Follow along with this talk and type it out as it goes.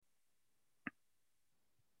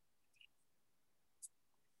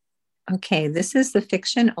Okay, this is the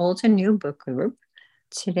Fiction Old and New Book Group.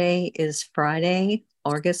 Today is Friday,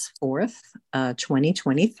 August 4th,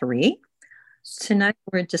 2023. Tonight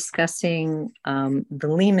we're discussing the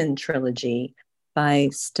Lehman Trilogy by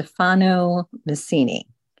Stefano Massini.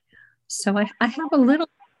 So I have a little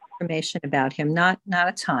information about him, not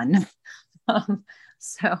a ton.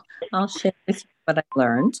 So I'll share with you what I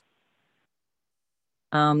learned.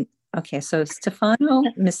 Okay, so Stefano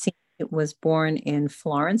Massini was born in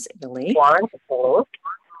Florence, Italy.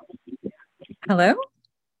 Hello?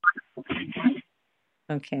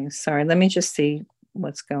 Okay, sorry. Let me just see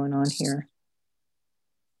what's going on here.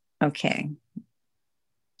 Okay.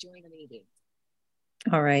 Join the meeting.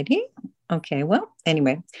 All righty. Okay, well,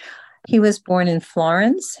 anyway, he was born in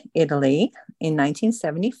Florence, Italy in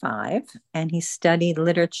 1975, and he studied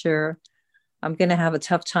literature. I'm going to have a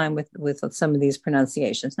tough time with some of these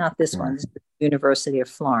pronunciations. Not this one, this is the University of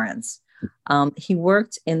Florence. He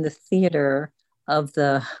worked in the theater of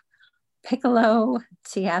the Piccolo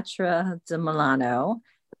Teatro di Milano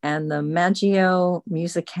and the Maggio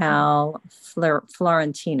Musicale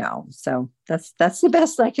Florentino. So that's the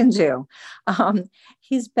best I can do.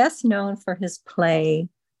 He's best known for his play,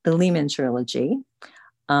 The Lehman Trilogy,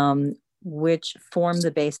 which formed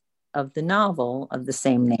the basis of the novel of the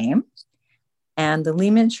same name. And the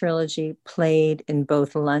Lehman Trilogy played in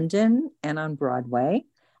both London and on Broadway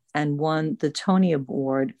and won the Tony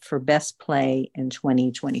Award for Best Play in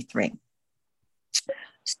 2023.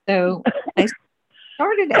 So I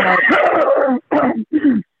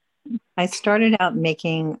started out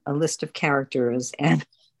making a list of characters, and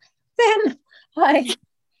then I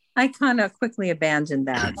kind of quickly abandoned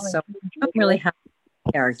that. So I don't really have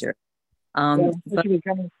a character. But we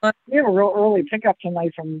have a real early pickup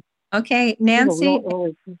tonight from. Okay, Nancy,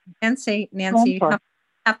 you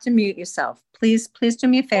have to mute yourself. Please do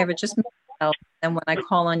me a favor. Just mute yourself, and when I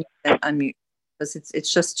call on you, then unmute, because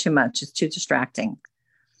it's just too much. It's too distracting.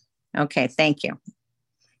 Okay, thank you.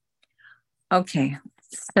 Okay,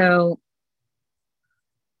 so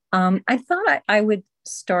I thought I would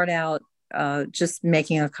start out just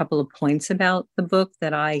making a couple of points about the book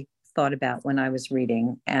that I thought about when I was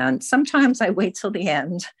reading. And sometimes I wait till the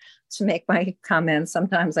end to make my comments.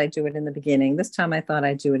 Sometimes I do it in the beginning. This time I thought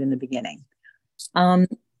I'd do it in the beginning.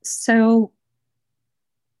 So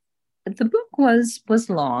the book was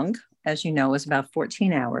long, as you know, it was about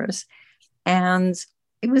 14 hours. And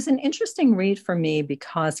it was an interesting read for me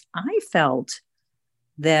because I felt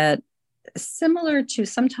that, similar to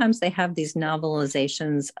sometimes they have these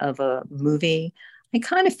novelizations of a movie, I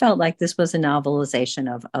kind of felt like this was a novelization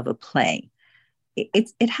of a play.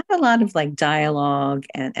 It had a lot of like dialogue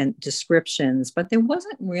and descriptions, but there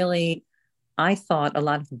wasn't really, I thought, a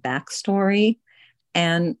lot of backstory.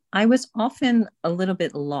 And I was often a little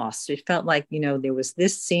bit lost. It felt like, there was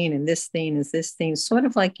this scene and this scene and this scene, sort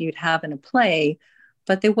of like you'd have in a play,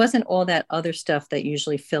 but there wasn't all that other stuff that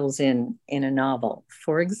usually fills in a novel.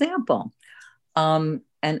 For example, and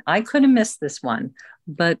I could have missed this one,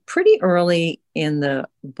 but pretty early in the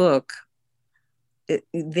book,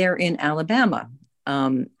 they're in Alabama,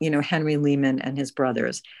 Henry Lehman and his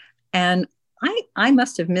brothers. And I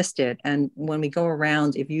must have missed it. And when we go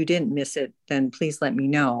around, if you didn't miss it, then please let me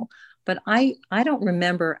know. But I don't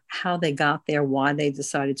remember how they got there, why they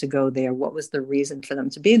decided to go there, what was the reason for them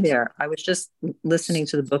to be there. I was just listening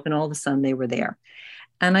to the book, and all of a sudden they were there.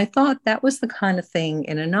 And I thought that was the kind of thing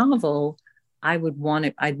in a novel I'd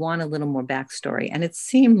want a little more backstory. And it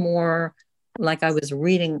seemed more like I was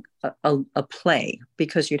reading a play,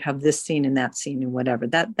 because you'd have this scene and that scene and whatever.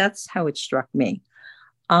 That's how it struck me.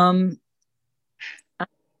 I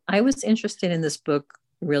was interested in this book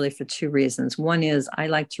really for two reasons. One is I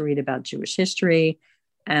like to read about Jewish history,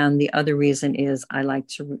 and the other reason is I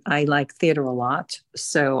like theater a lot.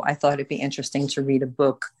 So I thought it'd be interesting to read a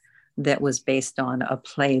book that was based on a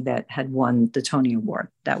play that had won the Tony Award.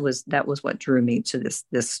 That was what drew me to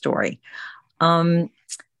this story.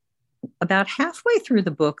 About halfway through the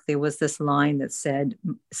book, there was this line that said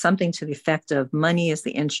something to the effect of, "Money is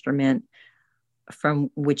the instrument from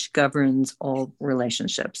which governs all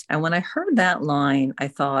relationships." And when I heard that line, I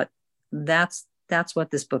thought, that's what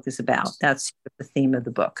this book is about. That's the theme of the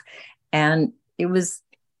book. And it was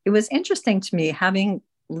interesting to me, having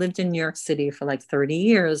lived in New York City for like 30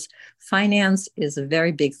 years. Finance is a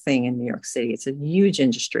very big thing in New York City. It's a huge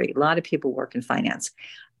industry. A lot of people work in finance.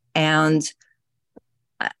 And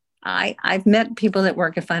I've met people that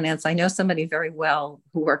work in finance. I know somebody very well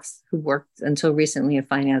who worked until recently in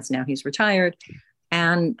finance. Now he's retired.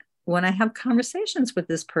 And when I have conversations with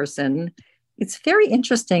this person, it's very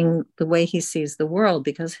interesting the way he sees the world,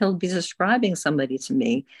 because he'll be describing somebody to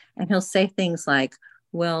me and he'll say things like,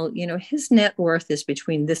 well, his net worth is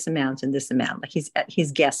between this amount and this amount. Like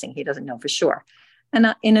he's guessing, he doesn't know for sure.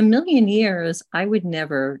 And in a million years, I would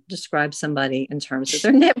never describe somebody in terms of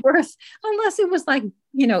their net worth unless it was like,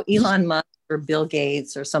 Elon Musk or Bill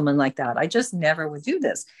Gates or someone like that. I just never would do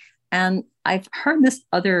this. And I've heard this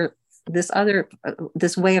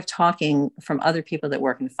way of talking from other people that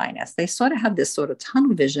work in finance. They sort of have this sort of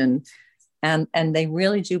tunnel vision, and they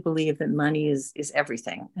really do believe that money is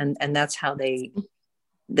everything, and that's how they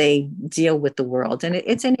deal with the world. And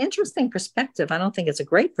it's an interesting perspective. I don't think it's a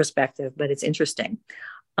great perspective, but it's interesting.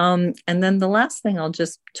 And then the last thing I'll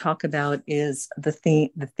just talk about is the theme.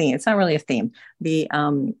 It's not really a theme. The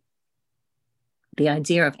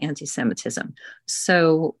idea of anti-Semitism.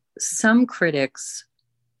 So some critics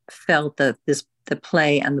felt that the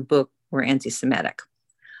play and the book were anti-Semitic.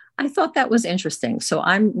 I thought that was interesting. So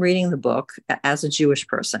I'm reading the book as a Jewish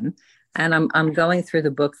person, and I'm going through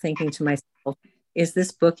the book thinking to myself, is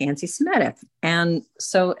this book anti-Semitic? And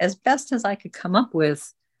so as best as I could come up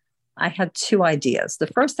with, I had two ideas. The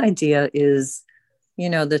first idea is,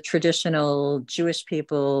 the traditional Jewish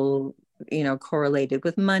people, correlated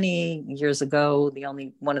with money. Years ago,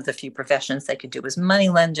 one of the few professions they could do was money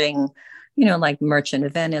lending, like merchant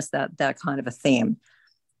of Venice, that kind of a theme.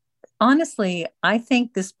 Honestly, I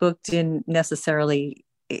think this book didn't necessarily,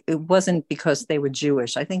 it wasn't because they were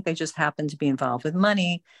Jewish. I think they just happened to be involved with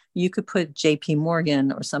money. You could put J.P.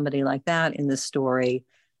 Morgan or somebody like that in this story.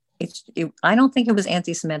 I don't think it was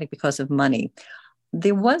anti-Semitic because of money.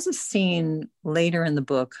 There was a scene later in the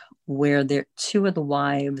book where two of the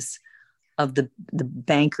wives of the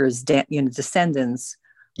bankers, descendants,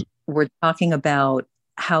 were talking about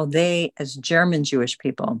how they, as German Jewish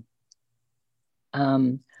people,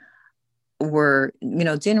 didn't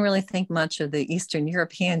really think much of the Eastern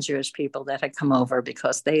European Jewish people that had come over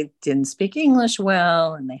because they didn't speak English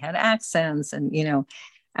well and they had accents, and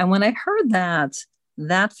when I heard that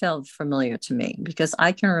felt familiar to me because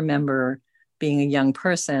I can remember being a young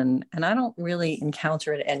person, and I don't really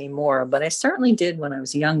encounter it anymore, but I certainly did when I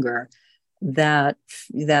was younger. That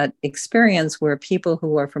experience where people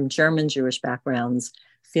who are from German Jewish backgrounds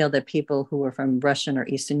feel that people who are from Russian or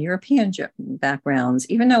Eastern European backgrounds,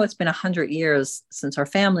 even though it's been 100 years since our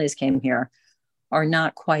families came here, are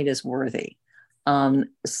not quite as worthy.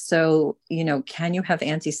 So, can you have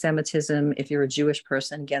anti-Semitism if you're a Jewish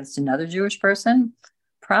person against another Jewish person?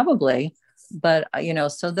 Probably. But,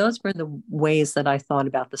 so those were the ways that I thought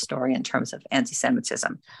about the story in terms of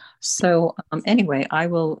anti-Semitism. So anyway, I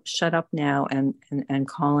will shut up now and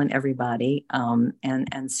call in everybody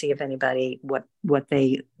and see if anybody, what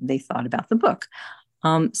they thought about the book.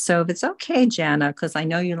 So if it's okay, Jana, because I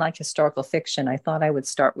know you like historical fiction, I thought I would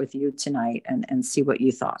start with you tonight and see what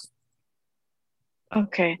you thought.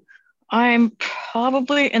 Okay. I'm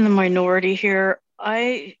probably in the minority here.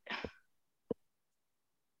 I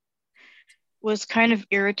was kind of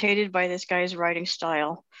irritated by this guy's writing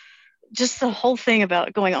style. Just the whole thing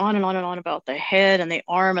about going on and on and on about the head and the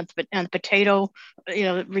arm and the potato,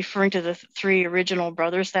 referring to the three original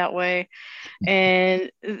brothers that way.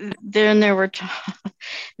 And then there were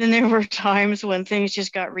times when things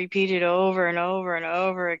just got repeated over and over and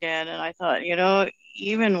over again. And I thought,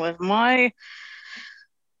 even with my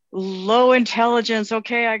low intelligence,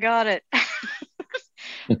 okay, I got it.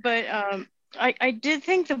 But I did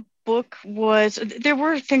think the book there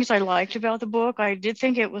were things I liked about the book. I did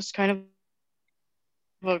think it was kind of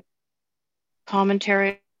a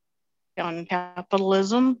commentary on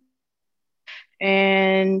capitalism,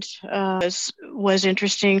 and was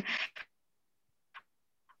interesting.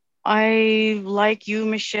 I, like you,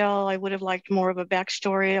 Michelle, I would have liked more of a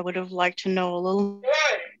backstory. I would have liked to know a little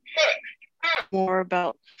more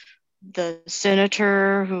about the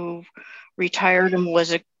senator who retired and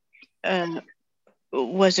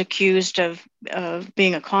was accused of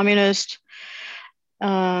being a communist.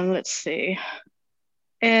 Let's see.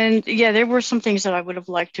 And yeah, there were some things that I would have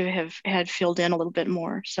liked to have had filled in a little bit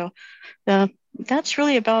more. So that's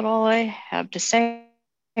really about all I have to say,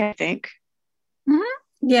 I think. Mm-hmm.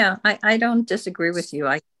 Yeah, I don't disagree with you.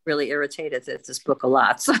 I really irritated at this book a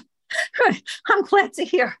lot. So I'm glad to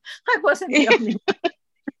hear I wasn't the only one.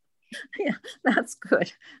 Yeah, that's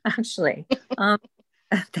good, actually.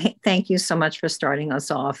 Thank you so much for starting us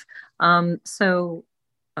off. Okay.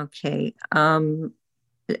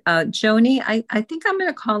 Joni, I think I'm going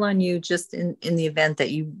to call on you just in the event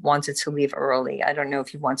that you wanted to leave early. I don't know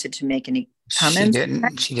if you wanted to make any comments.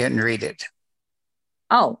 She didn't read it.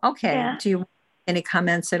 Oh, okay. Yeah. Do you want any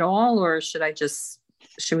comments at all, or should we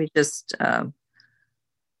just?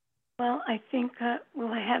 Well, I think, I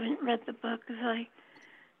haven't read the book, as I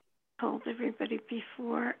told everybody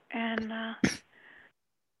before, and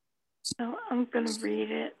So I'm going to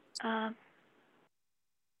read it. But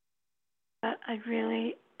I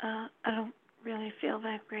don't really feel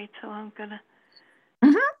that great, so I'm going to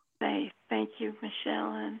say thank you,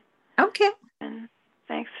 Michelle, and Okay. and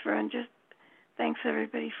thanks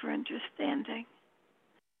everybody for understanding.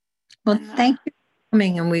 Well, thank you for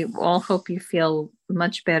coming, and we all hope you feel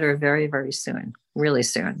much better very, very soon, really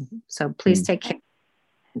soon. So please take care.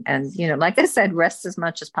 And, like I said, rest as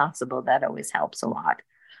much as possible. That always helps a lot.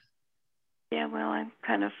 Yeah, well, I'm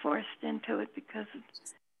kind of forced into it because of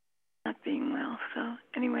not being well. So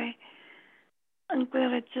anyway, I'm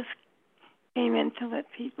glad I just came in to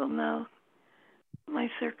let people know my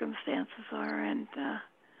circumstances are, and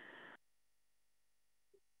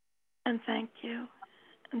thank you.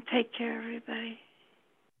 And take care, everybody.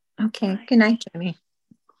 Okay. Bye. Good night, Jamie.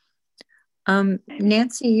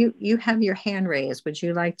 Nancy, you have your hand raised. Would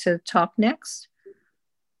you like to talk next?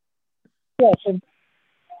 Yes. And,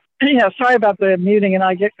 yeah, sorry about the muting, and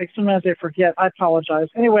sometimes I forget. I apologize.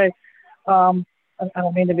 Anyway, I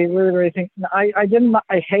don't mean to be rude or anything. I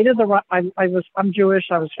hated I'm Jewish.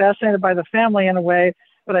 I was fascinated by the family in a way,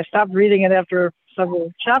 but I stopped reading it after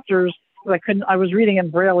several chapters. But I was reading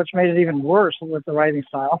in Braille, which made it even worse with the writing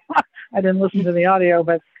style. I didn't listen to the audio,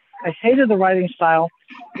 but I hated the writing style.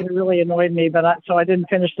 It really annoyed me, so I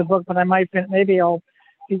didn't finish the book, but maybe I'll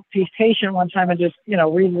be patient one time and just,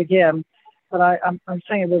 read it again. But I'm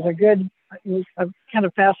saying I'm kind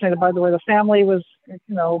of fascinated by the way the family was,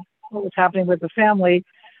 what was happening with the family.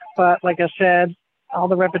 But like I said, all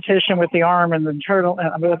the repetition with the arm and the turtle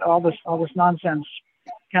and with all this nonsense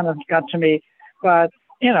kind of got to me. But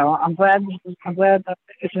I'm glad it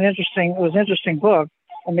was an interesting book,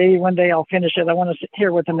 and maybe one day I'll finish it. I want to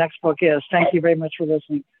hear what the next book is. Thank you very much for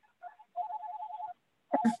listening.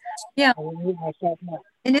 Yeah,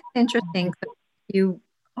 it is interesting. You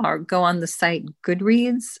go on the site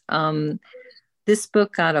Goodreads. This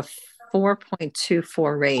book got a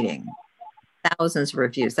 4.24 rating, thousands of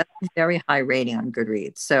reviews. That's a very high rating on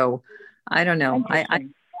Goodreads. So I don't know.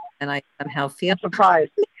 I somehow feel I'm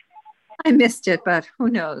surprised. I missed it, but who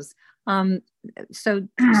knows? So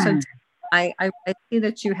I see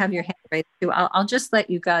that you have your hand raised too. I'll just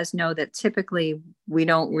let you guys know that typically we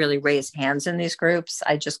don't really raise hands in these groups.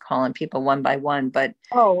 I just call on people one by one. But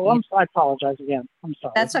I apologize again. I'm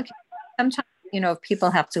sorry. That's okay. Sometimes if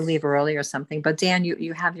people have to leave early or something. But Dan,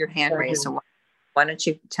 you have your hand raised. So why don't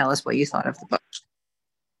you tell us what you thought of the book?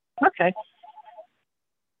 Okay.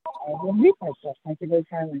 I will mute myself. Thank you very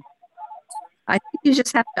kindly. I think you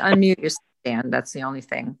just have to unmute yourself, Dan. That's the only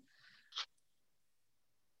thing.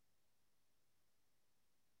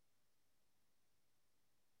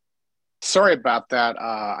 Sorry about that.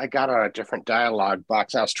 I got on a different dialogue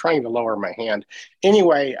box. I was trying to lower my hand.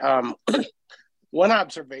 Anyway, one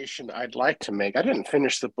observation I'd like to make, I didn't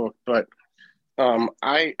finish the book, but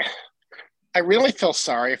I really feel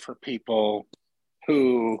sorry for people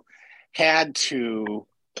who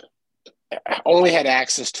only had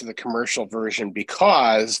access to the commercial version,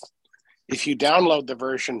 because if you download the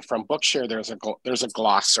version from Bookshare, there's a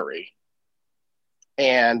glossary,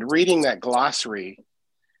 and reading that glossary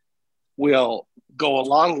will go a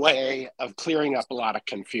long way of clearing up a lot of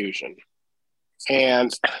confusion.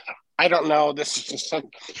 And I don't know, this is just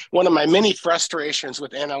one of my many frustrations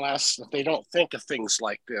with NLS, that they don't think of things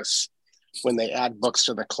like this when they add books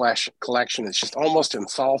to the collection. It's just almost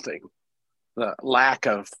insulting, the lack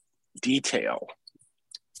of detail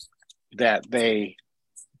that they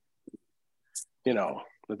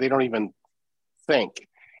don't even think.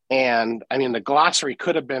 And I mean, the glossary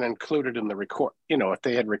could have been included in the record. If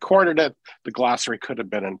they had recorded it, the glossary could have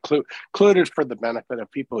been included for the benefit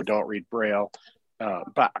of people who don't read Braille.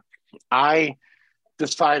 But I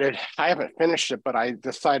decided, I haven't finished it, but I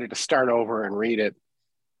decided to start over and read it,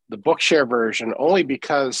 the Bookshare version, only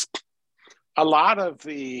because a lot of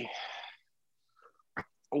the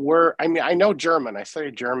I know German. I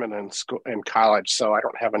studied German in college, so I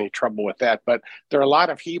don't have any trouble with that. But there are a lot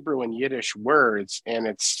of Hebrew and Yiddish words, and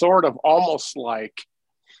it's sort of almost like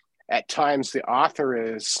at times the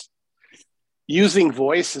author is using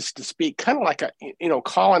voices to speak, kind of like a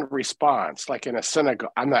call and response, like in a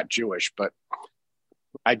synagogue. I'm not Jewish, but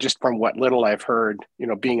I just, from what little I've heard,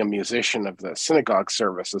 being a musician of the synagogue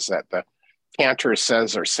services, that the cantor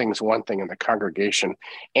says or sings one thing and the congregation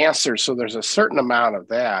answers. So there's a certain amount of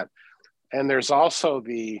that. And there's also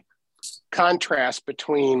the contrast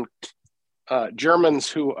between Germans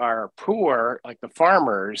who are poor, like the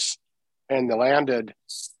farmers and the landed,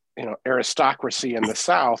 aristocracy in the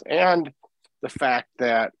South, and the fact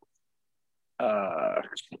that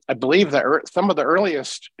I believe that some of the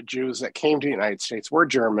earliest Jews that came to the United States were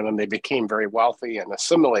German, and they became very wealthy and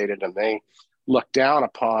assimilated, and they looked down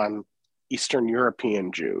upon Eastern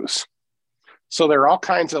European Jews. So there are all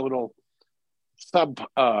kinds of little not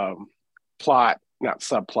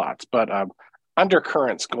subplots, but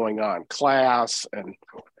undercurrents going on, class and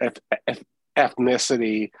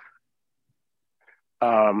ethnicity.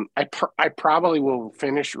 I probably will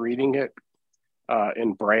finish reading it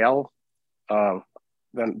in Braille.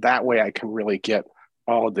 Then that way I can really get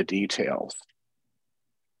all of the details.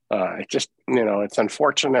 It just, it's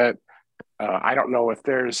unfortunate. I don't know if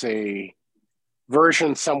there's a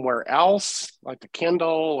version somewhere else, like the Kindle,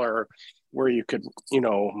 or where you could,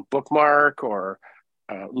 bookmark or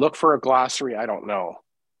look for a glossary. I don't know.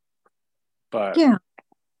 But yeah,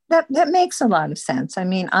 that makes a lot of sense. I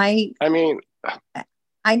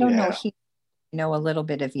don't know. A little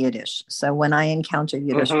bit of Yiddish. So when I encounter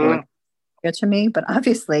Yiddish words, to me, but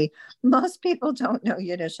obviously most people don't know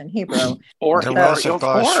Yiddish and Hebrew. There was a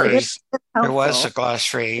glossary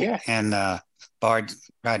in board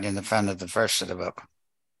right in the front of the first of the book.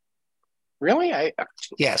 Really?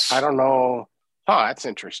 Yes. I don't know. Oh, that's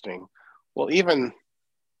interesting. Well, even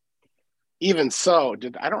so,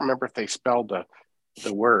 I don't remember if they spelled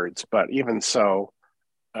the words, but even so,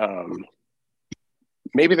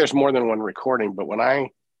 maybe there's more than one recording, but when I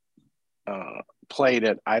played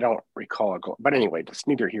it, I don't recall it. But anyway, it's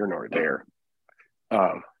neither here nor there.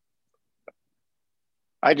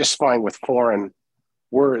 I just find with foreign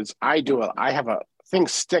words, I have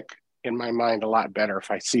things stick in my mind a lot better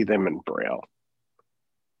if I see them in Braille.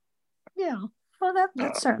 Yeah, well, that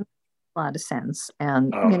certainly makes a lot of sense,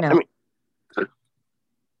 and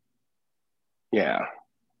yeah.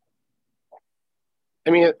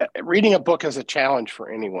 Reading a book is a challenge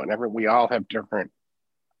for anyone. We all have different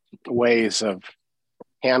ways of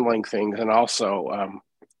handling things, and also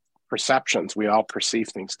perceptions. We all perceive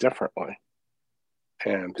things differently,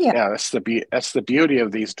 and that's the beauty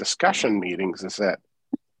of these discussion meetings, is that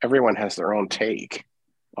everyone has their own take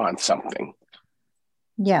on something.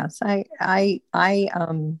 Yes, I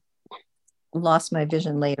lost my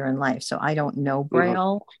vision later in life, so I don't know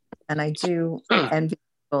Braille, and I do envy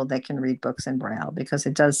people that can read books in Braille, because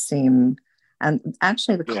it does seem, and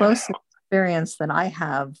actually the closest experience that I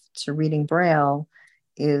have to reading Braille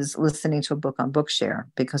is listening to a book on Bookshare,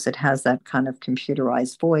 because it has that kind of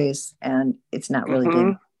computerized voice, and it's not really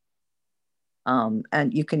being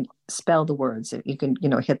and you can spell the words. You can,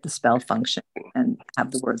 hit the spell function and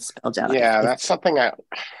have the words spelled out. Yeah, that's something I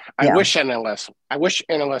wish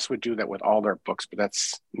NLS would do that with all their books, but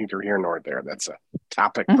that's neither here nor there. That's a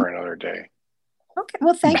topic for another day. Okay,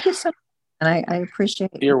 well, thank you so much, and I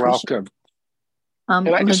appreciate it. You're welcome. And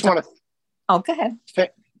I just want to. Oh, go ahead.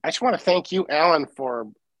 I just want to thank you, Alan, for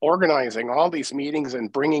organizing all these meetings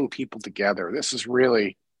and bringing people together. This is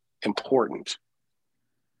really important.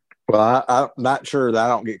 Well, I'm not sure that I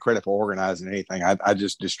don't get credit for organizing anything. I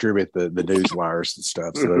just distribute the news wires and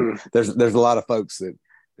stuff. So there's a lot of folks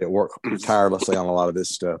that work tirelessly on a lot of this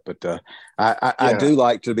stuff. But I do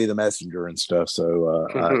like to be the messenger and stuff. So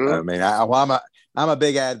I'm a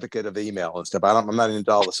big advocate of email and stuff. I'm not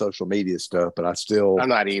into all the social media stuff, but I'm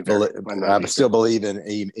not either. I still believe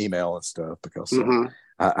in email and stuff, because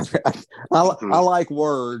I like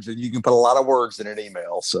words, and you can put a lot of words in an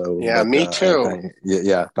email. So me too.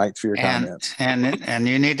 Thanks for your comments. And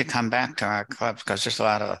you need to come back to our club, because there's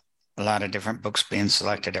a lot of different books being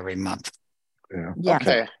selected every month. Yeah.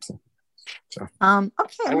 Okay.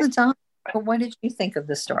 LaDon, what did you think of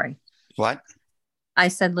the story? What? I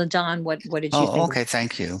said, LaDon, what did you think? Okay,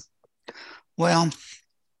 thank you. Well,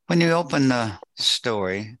 when you open the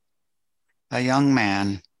story, a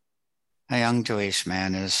young Jewish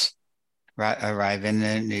man is arriving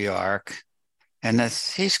in New York, and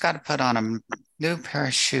he's got to put on a new pair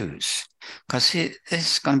of shoes, because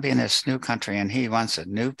he's going to be in this new country, and he wants a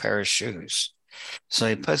new pair of shoes. So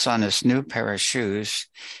he puts on this new pair of shoes,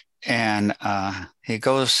 and he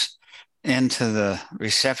goes into the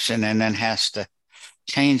reception, and then has to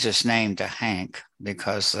change his name to Hank,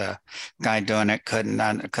 because the guy doing it couldn't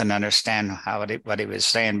understand what he was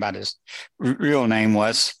saying about his real name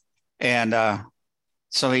was. And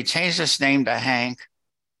so he changed his name to Hank,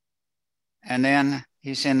 and then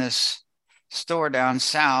he's in this store down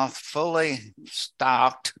south, fully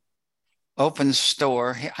stocked, open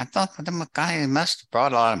store. I thought the guy must have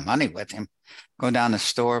brought a lot of money with him. Go down the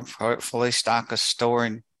store, fully stock a store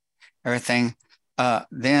and everything.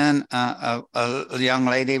 Then a young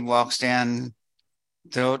lady walks in,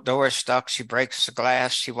 the door is stuck. She breaks the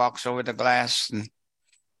glass. She walks over the glass, and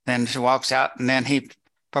then she walks out, and then he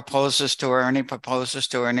proposes to her, and he proposes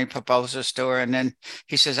to her, and he proposes to her, and then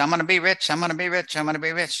he says, I'm going to be rich, I'm going to be rich, I'm going to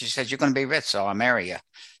be rich. She says, you're going to be rich, so I'll marry you.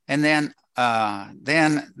 And then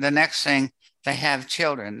the next thing, they have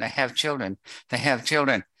children, they have children, they have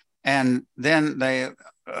children. And then they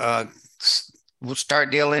will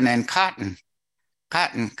start dealing in cotton.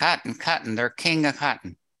 They're king of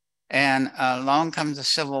cotton. And along comes the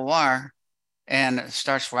Civil War, and it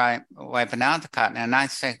starts wiping out the cotton. And I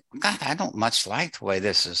say, God, I don't much like the way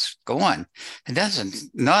this is going. It doesn't,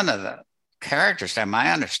 none of the characters, am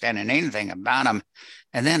I understanding anything about them?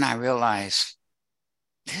 And then I realize,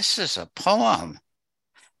 this is a poem.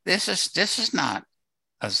 This is not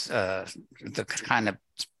the kind of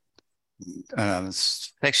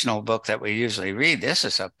fictional book that we usually read. This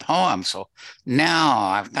is a poem. So now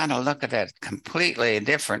I've got to look at it completely a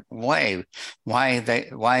different way. Why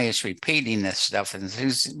is repeating this stuff, and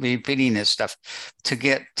who's repeating this stuff to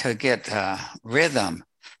get rhythm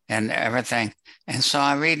and everything. And so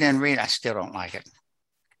I read and read. I still don't like it.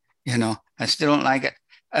 I still don't like it.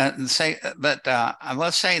 I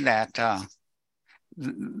will say that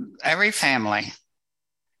every family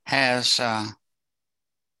has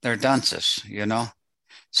their dunces,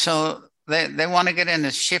 So they want to get in the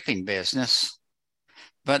shipping business,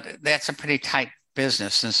 but that's a pretty tight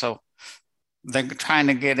business. And so they're trying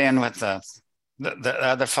to get in with the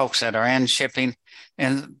other folks that are in shipping.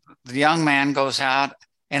 And the young man goes out,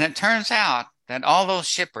 and it turns out that all those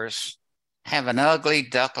shippers have an ugly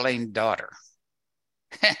duckling daughter.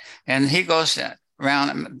 And he goes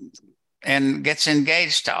around and gets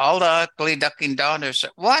engaged to all the ugly duckling daughters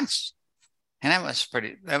at once. And that was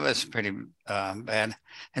pretty bad.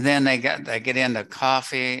 And then they get into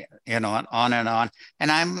coffee, and on and on.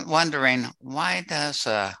 And I'm wondering, why does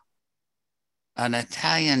an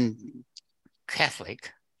Italian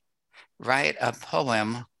Catholic write a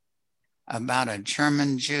poem about a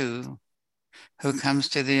German Jew who comes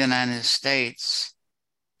to the United States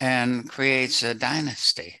and creates a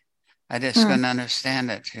dynasty? I just couldn't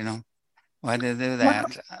understand it, why they do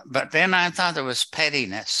that. But then I thought there was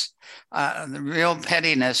pettiness. The real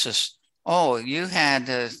pettiness is, you had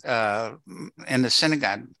to, in the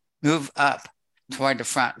synagogue, move up toward the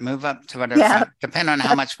front, front, depending on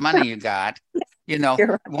how much money you got.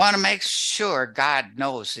 Want to make sure God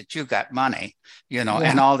knows that you got money,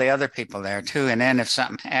 and all the other people there too. And then if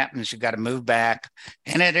something happens, you got to move back.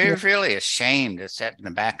 And it is really a shame to sit in the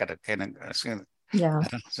back of the synagogue. Yeah.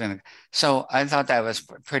 So I thought that was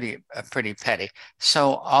pretty petty.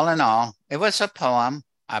 So all in all, it was a poem.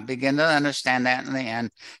 I begin to understand that in the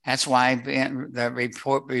end. That's why the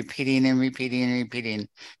report repeating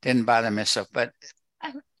didn't bother me so. But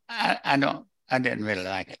I didn't really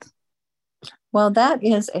like it. Well, that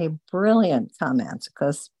is a brilliant comment,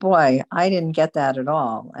 because boy, I didn't get that at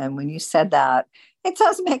all. And when you said that, it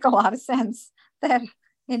does make a lot of sense that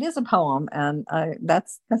it is a poem, and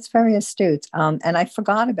that's very astute. And I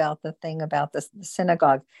forgot about the thing about the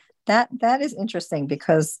synagogue. That is interesting,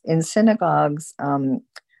 because in synagogues,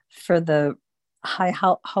 for the high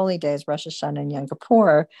holy days, Rosh Hashanah and Yom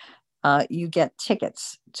Kippur, you get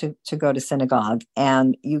tickets to go to synagogue,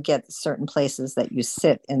 and you get certain places that you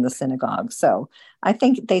sit in the synagogue. So I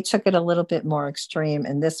think they took it a little bit more extreme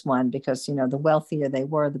in this one, because, the wealthier they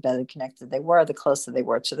were, the better connected they were, the closer they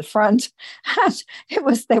were to the front.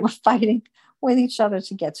 They were fighting with each other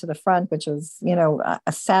to get to the front, which was,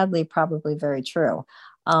 sadly, probably very true.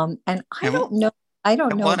 And I don't know.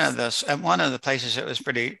 One of the places it was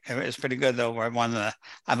pretty good though, where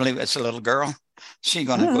I believe it's a little girl. She's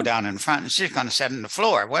going to go down in front, and she's going to sit on the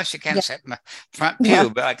floor. Well, she can't sit in the front pew,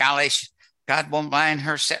 but golly, God won't mind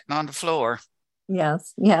her sitting on the floor.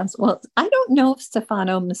 Yes. Well, I don't know if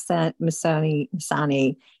Stefano Massini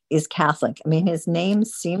is Catholic. I mean, his name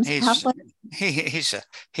seems Catholic. He's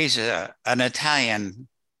an Italian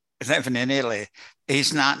living in Italy.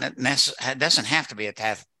 He's not doesn't have to be a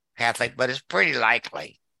Catholic, but it's pretty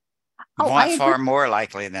likely. Far more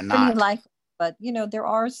likely than not. But there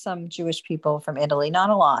are some Jewish people from Italy,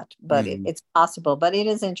 not a lot, but it's possible. But it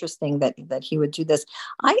is interesting that he would do this.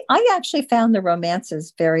 I actually found the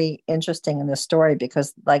romances very interesting in the story,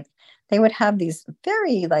 because they would have these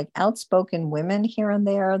very outspoken women here and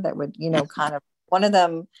there that would kind of, one of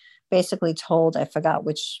them basically told, I forgot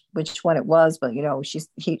which one it was, but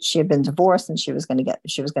she had been divorced, and she was going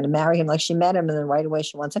to marry him. She met him, and then right away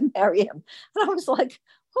she wanted to marry him. And I was like,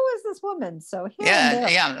 who is this woman? So here and Yeah, there.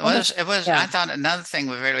 yeah. It was. Yeah. I thought another thing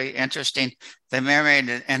was really interesting. They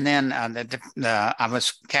married, and then I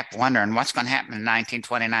was kept wondering what's going to happen in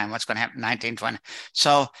 1929. What's going to happen in 1920?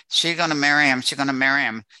 So she's going to marry him. She's going to marry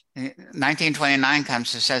him. 1929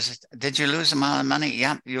 comes and says, "Did you lose a lot of money?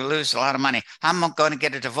 Yeah, you lose a lot of money. I'm going to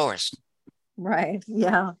get a divorce." Right.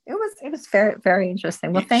 Yeah. It was very, very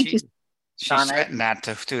interesting. Well, thank you, She Donna. threatened that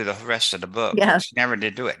to through the rest of the book, Yes. but she never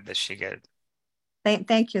did do it. But she did.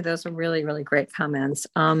 Thank you. Those are really, really great comments.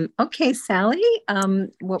 Okay, Sally,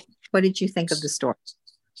 what did you think of the story?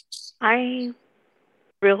 I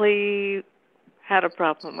really had a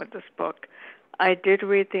problem with this book. I did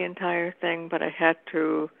read the entire thing, but I had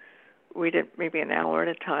to read it maybe an hour at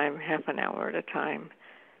a time, half an hour at a time.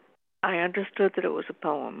 I understood that it was a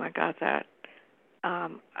poem. I got that.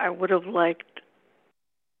 I would have liked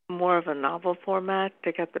more of a novel format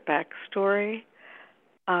to get the backstory.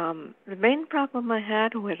 The main problem I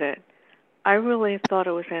had with it, I really thought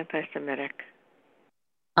it was anti-Semitic.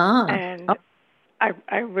 And Oh.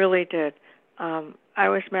 I really did. I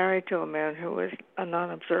was married to a man who was a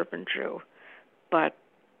non-observant Jew, but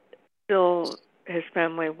still his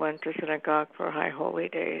family went to synagogue for high holy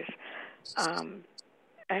days.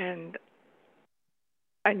 And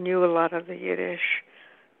I knew a lot of the Yiddish,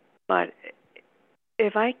 but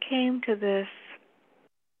if I came to this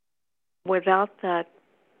without that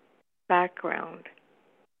background,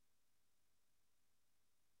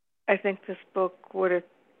 I think this book would have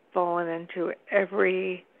fallen into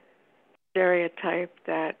every stereotype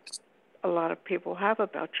that a lot of people have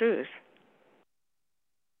about Jews.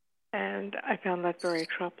 And I found that very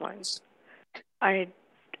troubling. I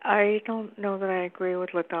don't know that I agree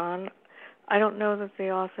with LaDon. I don't know that the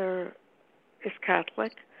author is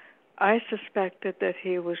Catholic. I suspected that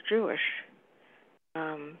he was Jewish.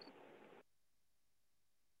 I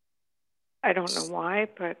don't know why,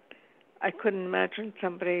 but I couldn't imagine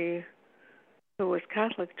somebody who was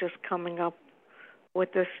Catholic just coming up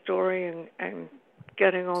with this story and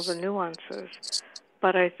getting all the nuances.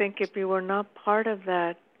 But I think if you were not part of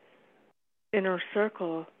that inner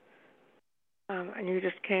circle and you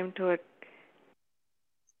just came to it,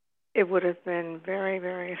 it would have been very,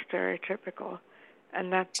 very stereotypical,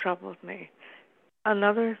 and that troubled me.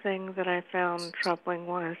 Another thing that I found troubling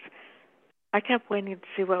was I kept waiting to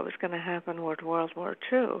see what was going to happen with World War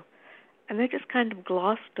II, and they just kind of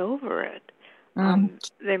glossed over it.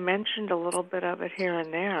 They mentioned a little bit of it here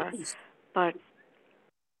and there, but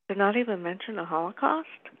did not even mention the Holocaust.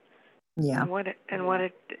 Yeah. And what it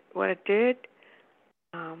did.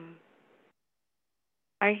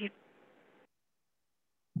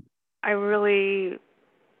 I really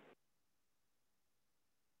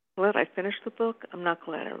glad I finished the book. I'm not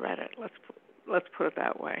glad I read it. Let's put it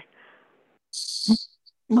that way.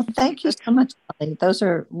 Well, thank you so much, Ellie. Those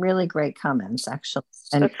are really great comments, actually.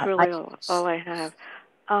 And that's really all I have.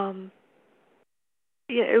 Yeah,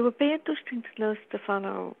 it would be interesting to know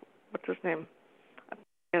Stefano, what's his name? I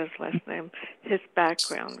forget his last name, his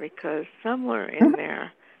background, because somewhere in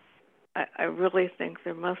there, I really think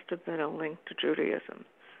there must have been a link to Judaism.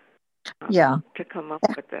 To come up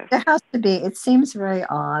with this. There has to be. It seems very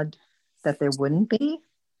odd that there wouldn't be.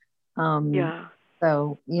 Yeah.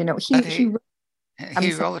 So, he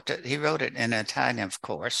wrote it in Italian, of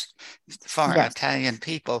course, for Italian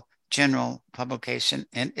people, general publication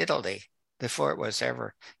in Italy before it was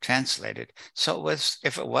ever translated. So it was,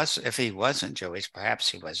 if he wasn't Jewish, perhaps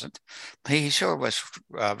he wasn't, but he sure was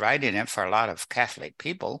writing it for a lot of Catholic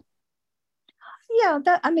people. Yeah,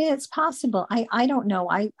 it's possible. I don't know.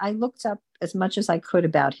 I looked up as much as I could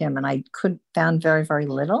about him, and I found very, very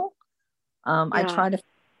little. I tried to find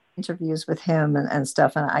interviews with him and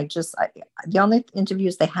stuff, and the only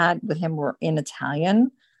interviews they had with him were in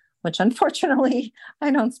Italian, which unfortunately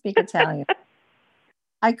I don't speak Italian.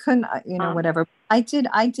 I couldn't, whatever. I did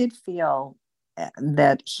feel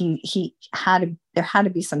that there had to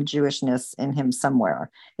be some Jewishness in him somewhere.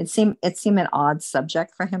 It seemed an odd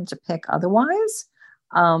subject for him to pick otherwise.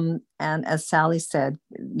 And as Sally said,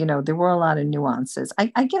 there were a lot of nuances.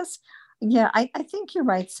 I guess, I think you're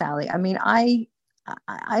right, Sally. I mean, I've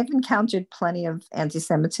encountered plenty of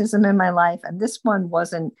anti-Semitism in my life, and this one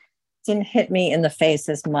didn't hit me in the face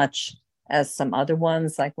as much as some other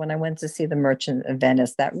ones. Like when I went to see The Merchant of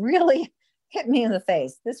Venice, that really hit me in the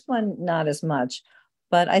face. This one, not as much.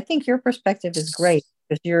 But I think your perspective is great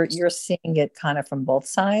because you're seeing it kind of from both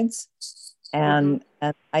sides. And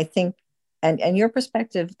I think and your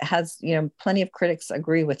perspective has, plenty of critics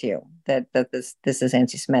agree with you that this is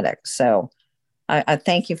anti-Semitic. So I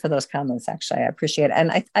thank you for those comments. Actually, I appreciate it.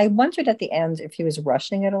 And I wondered at the end if he was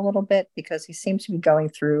rushing it a little bit because he seems to be going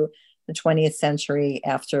through the 20th century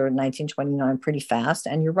after 1929 pretty fast.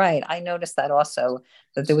 And you're right. I noticed that also,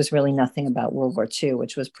 that there was really nothing about World War II,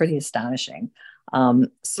 which was pretty astonishing.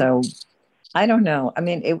 So I don't know. I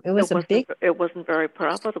mean, it was a big. It wasn't very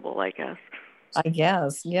profitable, I guess. I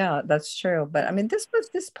guess, yeah, that's true. But I mean,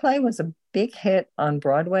 this play was a big hit on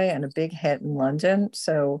Broadway and a big hit in London.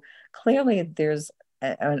 So clearly, there's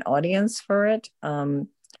an audience for it.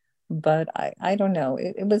 But I don't know.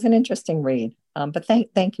 It was an interesting read. But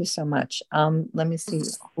thank you so much. Let me see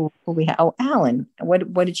who we have. Oh, Alan,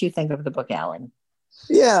 what did you think of the book, Alan?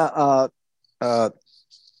 Yeah,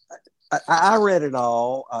 I read it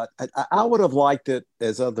all. I would have liked it,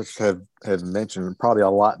 as others have mentioned, probably a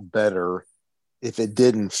lot better if it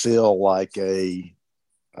didn't feel like a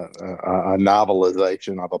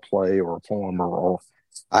novelization of a play or a poem, or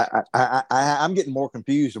I'm getting more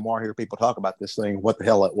confused the more I hear people talk about this thing, what the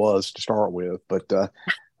hell it was to start with. But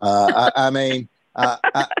I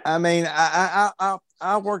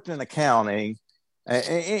worked in accounting.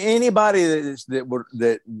 Anybody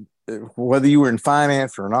that whether you were in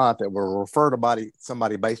finance or not, that will refer to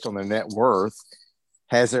somebody based on their net worth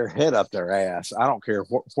has their head up their ass. I don't care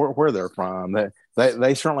where they're from.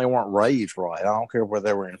 They certainly weren't raised right. I don't care whether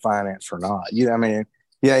they were in finance or not. You don't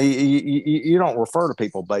refer to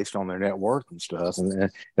people based on their net worth and stuff. And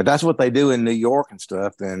if that's what they do in New York and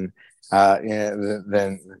stuff, then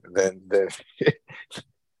then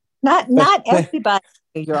not everybody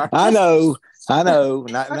in New York. I know,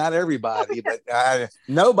 not everybody, but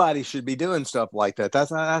nobody should be doing stuff like that.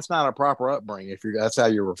 That's not a proper upbringing if that's how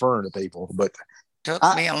you're referring to people. But took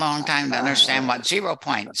me a long time to understand what 0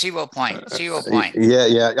 point. Yeah. Okay,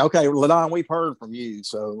 Ladon, we've heard from you,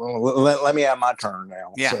 so let me have my turn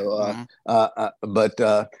now. Yeah. So,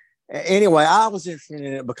 anyway, I was interested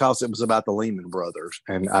in it because it was about the Lehman Brothers,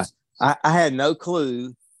 and I had no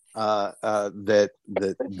clue that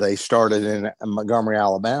they started in Montgomery,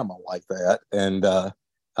 Alabama, like that, and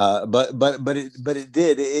but it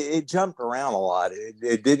did. It jumped around a lot.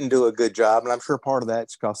 It didn't do a good job, and I'm sure part of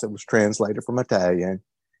that's because it was translated from Italian.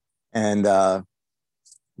 And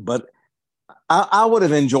but I would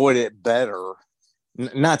have enjoyed it better.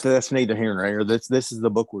 Not that that's neither here nor there. This is the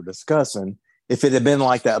book we're discussing. If it had been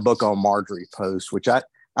like that book on Marjorie Post, which I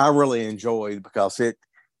really enjoyed because it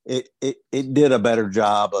did a better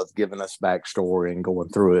job of giving us backstory and going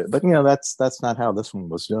through it. But that's not how this one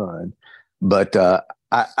was done. But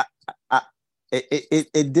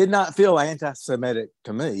it did not feel anti-Semitic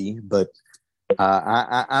to me. But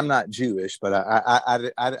I'm not Jewish, but I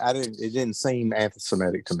didn't. It didn't seem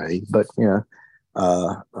anti-Semitic to me. But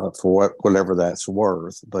for whatever that's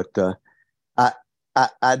worth. But I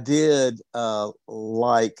did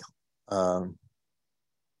like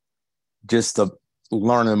just the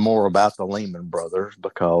learning more about the Lehman Brothers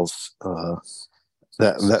because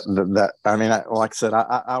that I mean, like I said,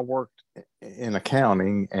 I worked in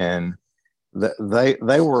accounting, and they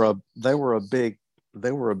were a big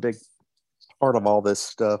part of all this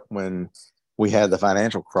stuff when we had the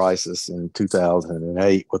financial crisis in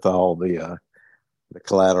 2008 with all the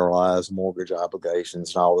collateralized mortgage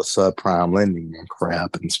obligations and all the subprime lending and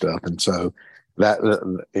crap and stuff. And so that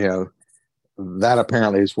that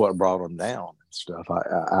apparently is what brought them down and stuff.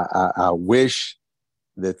 I wish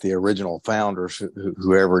that the original founders,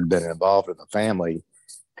 whoever had been involved in the family,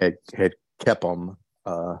 had kept them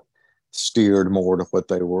steered more to what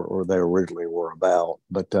they were or they originally were about.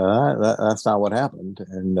 But that's not what happened,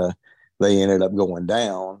 and they ended up going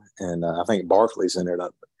down. And I think Barclays ended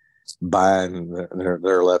up buying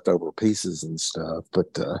their leftover pieces and stuff.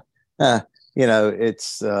 But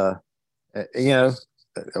it's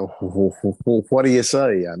what do you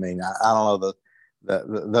say? I mean, I don't know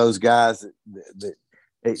those guys that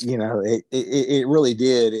it really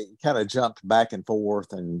did. It kind of jumped back and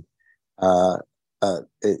forth, and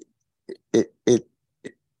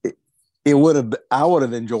it would have. I would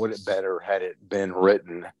have enjoyed it better had it been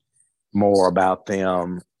written more about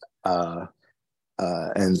them, and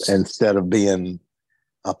instead of being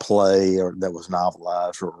a play or that was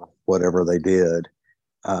novelized or whatever they did.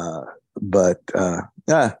 But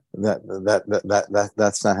that's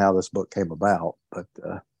not how this book came about. But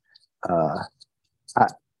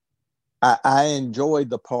I enjoyed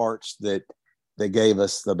the parts that gave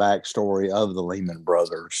us the backstory of the Lehman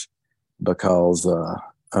Brothers because I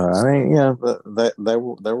mean, they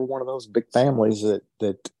were one of those big families that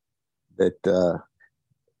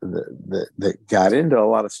got into a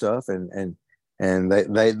lot of stuff and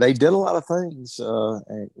they did a lot of things.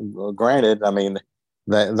 Granted, I mean,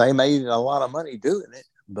 they made a lot of money doing it,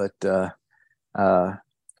 but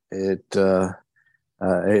it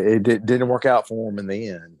didn't work out for them in the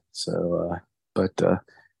end. So, but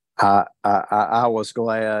I was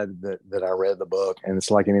glad that I read the book, and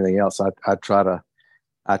it's like anything else. I try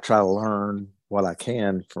to learn what I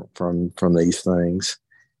can from these things,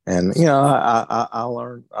 and I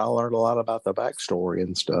learned a lot about the backstory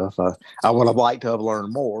and stuff. I would have liked to have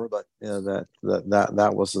learned more, but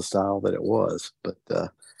that was the style that it was. But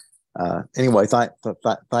anyway,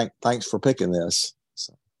 thanks for picking this.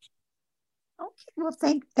 So. Okay, well,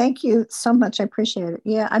 thank you so much. I appreciate it.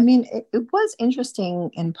 Yeah, I mean, it was interesting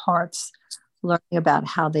in parts learning about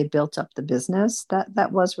how they built up the business.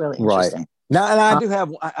 That was really interesting. Right. Now, and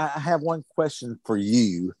I have one question for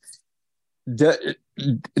you. Do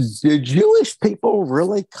Jewish people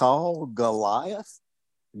really call Goliath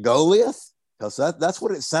Goliath? Because that's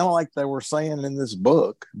what it sounded like they were saying in this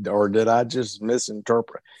book. Or did I just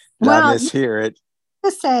misinterpret? Did I mishear it?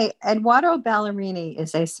 To say Edoardo Ballerini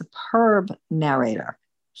is a superb narrator.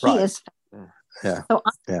 He is. Yeah. So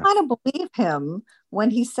I kind of believe him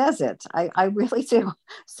when he says it. I really do.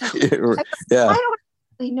 So I don't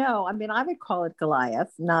really know. I mean, I would call it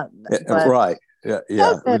Goliath, not but right. Yeah.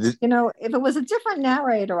 It, if it was a different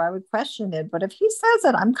narrator, I would question it. But if he says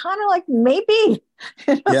it, I'm kind of like maybe.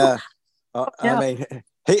 Yeah. I mean,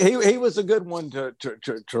 he was a good one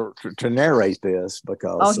to narrate this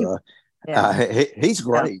because he's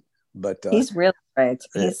great. But he's really great.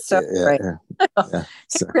 He's so great.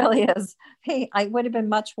 He really is. I would have been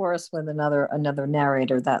much worse with another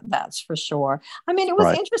narrator. That's for sure. I mean, it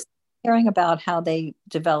was interesting hearing about how they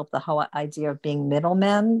developed the whole idea of being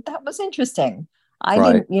middlemen. That was interesting.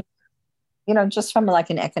 I didn't, just from like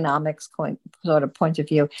an economics point of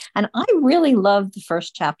view. And I really loved the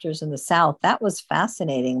first chapters in the South. That was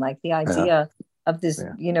fascinating. Like the idea of this,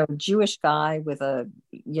 Jewish guy with a,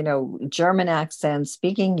 German accent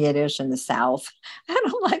speaking Yiddish in the South. And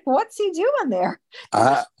I'm like, what's he doing there?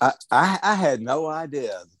 I had no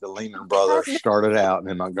idea the Lehman Brothers started out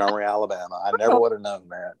in Montgomery, Alabama. I never would have known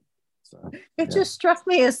that. So, it just struck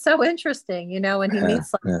me as so interesting, and he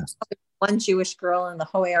meets one Jewish girl in the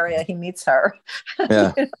whole area. He meets her.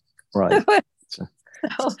 Yeah, right.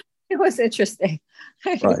 So it was interesting.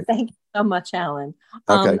 Right. Thank you so much, Alan.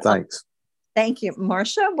 Okay, thanks. Thank you.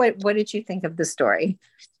 Marcia, what did you think of the story?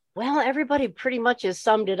 Well, everybody pretty much has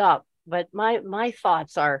summed it up, but my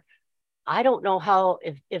thoughts are, I don't know how,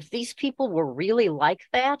 if these people were really like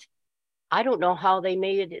that, I don't know how they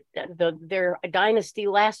made it. Their dynasty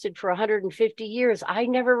lasted for 150 years. I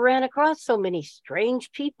never ran across so many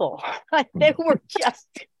strange people. They were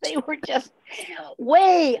just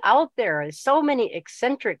way out there. There's so many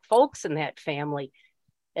eccentric folks in that family.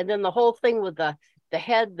 And then the whole thing with the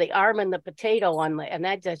head, the arm, and the potato and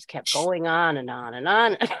that just kept going on and on and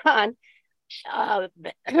on and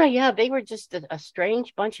on. They were just a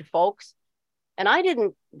strange bunch of folks. And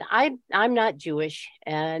I'm not Jewish,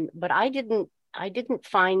 but I didn't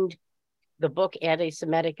find the book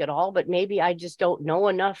anti-Semitic at all, but maybe I just don't know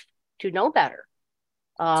enough to know better.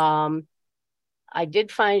 I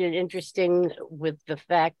did find it interesting with the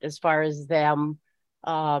fact, as far as them,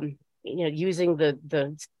 using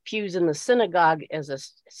the pews in the synagogue as a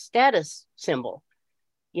status symbol.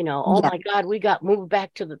 Oh my God, we got moved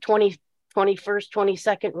back to the 21st,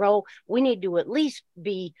 22nd row. We need to at least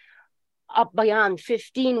be up beyond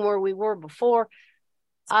 15 where we were before.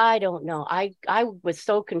 I don't know. I was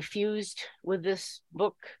so confused with this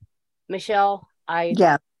book, Michelle. I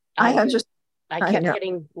understand. I kept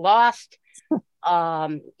getting lost.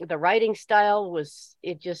 The writing style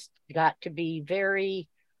it just got to be very,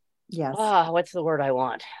 what's the word I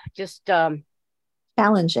want? Just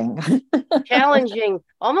challenging. Challenging,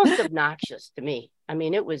 almost obnoxious to me. I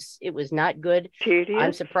mean, it was not good. Tedious.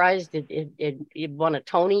 I'm surprised it won a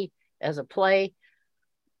Tony as a play,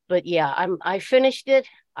 but I finished it.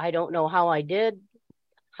 I don't know how I did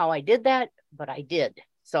that, but I did.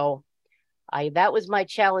 So that was my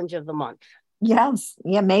challenge of the month. Yes.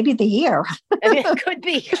 Yeah, maybe the year. It could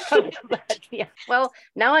be. But well,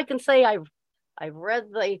 now I can say I've read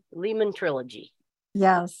the Lehman Trilogy.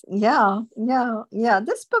 Yes. Yeah.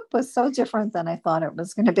 This book was so different than I thought it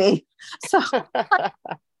was going to be. So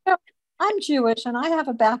I'm Jewish and I have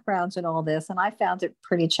a background in all this, and I found it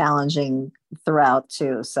pretty challenging throughout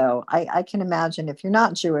too. So I can imagine if you're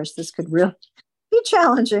not Jewish, this could really be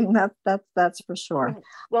challenging. That's for sure.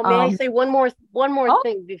 Well, may I say one more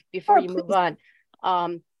thing before you move on?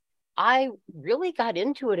 I really got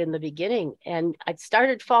into it in the beginning, and it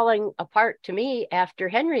started falling apart to me after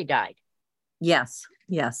Henry died. Yes.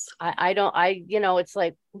 It's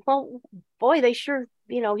like, well, boy, they sure,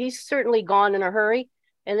 he's certainly gone in a hurry.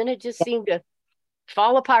 And then it just seemed to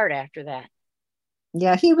fall apart after that.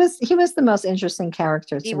 Yeah, he was the most interesting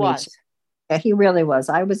character to me. Yeah, he really was.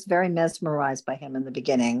 I was very mesmerized by him in the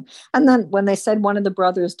beginning. And then when they said one of the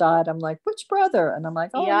brothers died, I'm like, which brother? And I'm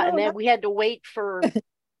like, oh, yeah, no, and then we had to wait for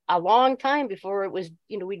a long time before it was,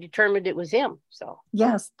 we determined it was him. So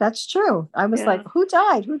yes, that's true. I was like, who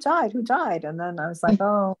died? Who died? Who died? And then I was like,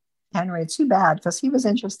 oh, Henry, too bad, because he was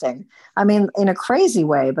interesting. I mean, in a crazy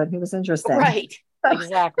way, but he was interesting. right, So,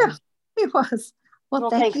 exactly. yeah, he was. Well,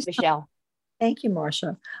 thanks, you, Michelle. Thank you,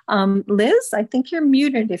 Marcia. Liz, I think you're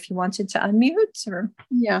muted if you wanted to unmute. Or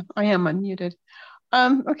yeah, I am unmuted.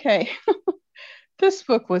 Okay. This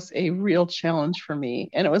book was a real challenge for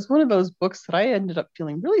me. And it was one of those books that I ended up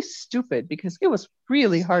feeling really stupid because it was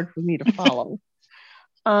really hard for me to follow.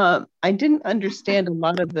 I didn't understand a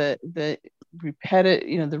lot of the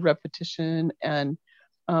the repetition. And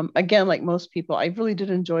again, like most people, I really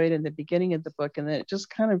did enjoy it in the beginning of the book, and then it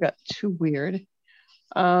just kind of got too weird.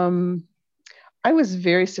 I was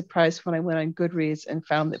very surprised when I went on Goodreads and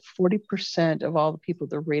found that 40% of all the people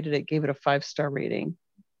that rated it gave it a 5-star rating.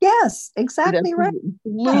 Yes, exactly right.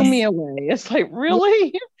 Blew me away. It's like,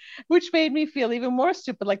 really? Which made me feel even more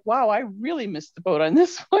stupid. Like, wow, I really missed the boat on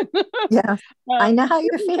this one. Yeah, I know how you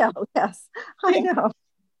feel. Yes, I know.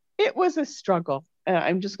 It was a struggle.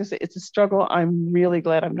 I'm just going to say it's a struggle. I'm really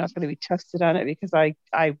glad I'm not going to be tested on it, because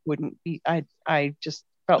I wouldn't be. I just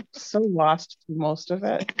felt so lost through most of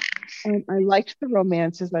it. I liked the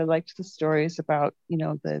romances. I liked the stories about,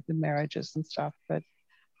 the marriages and stuff. But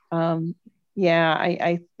yeah,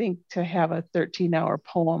 I think to have a 13-hour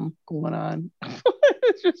poem going on,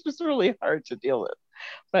 it's just really hard to deal with.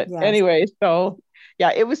 But yes. Anyway, so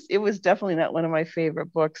yeah, it was definitely not one of my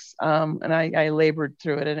favorite books. And I labored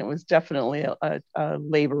through it, and it was definitely a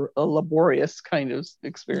laborious kind of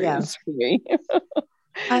experience for me.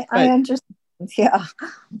 I understand. Yeah.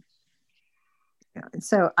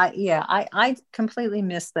 So I completely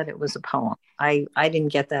missed that it was a poem. I didn't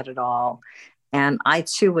get that at all. And I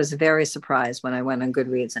too was very surprised when I went on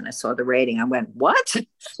Goodreads and I saw the rating. I went, what?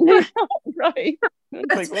 Right.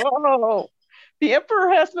 It's like, whoa, the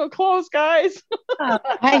emperor has no clothes, guys.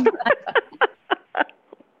 I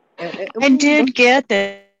did get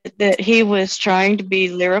that he was trying to be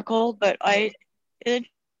lyrical, but it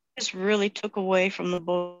just really took away from the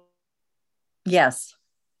book. Yes,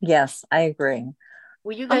 I agree.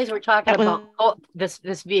 Well, you guys were talking about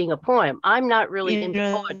this being a poem. I'm not really into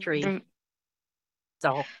poetry.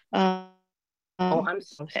 So, I'm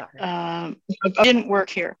so sorry. It didn't work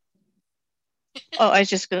here. I was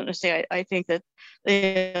just going to say, I think that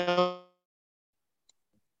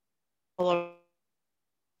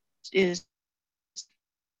is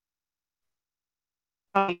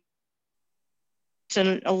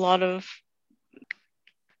in a lot of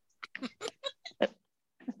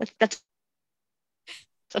that's.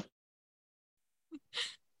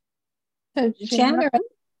 Janet,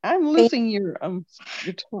 I'm losing your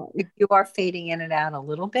tone. You are fading in and out a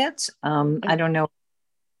little bit. I don't know.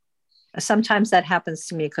 Sometimes that happens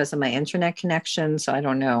to me because of my internet connection, so I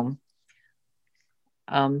don't know.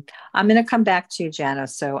 I'm going to come back to you, Jana.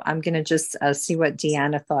 So I'm going to just see what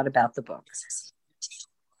Deanna thought about the book.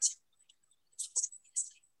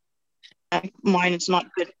 Mine is not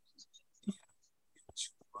good.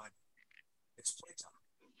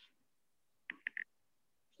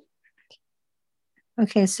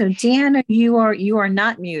 Okay, so Deanna, you are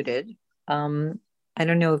not muted. I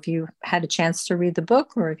don't know if you had a chance to read the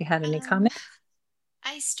book or if you had any comments.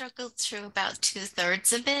 I struggled through about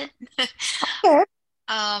 2/3 of it. Okay.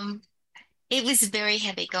 It was very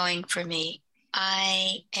heavy going for me.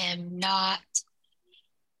 I am not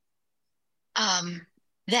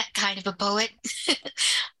that kind of a poet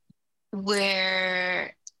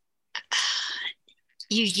where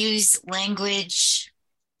you use language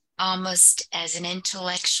almost as an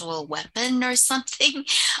intellectual weapon or something.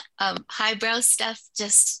 Highbrow stuff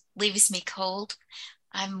just leaves me cold.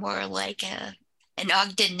 I'm more like an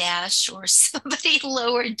Ogden Nash or somebody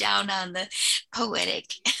lower down on the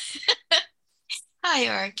poetic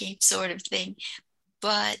hierarchy sort of thing.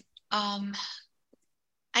 But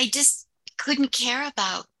I just couldn't care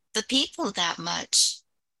about the people that much.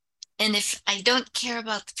 And if I don't care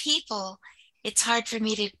about the people, it's hard for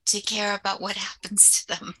me to care about what happens to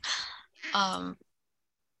them.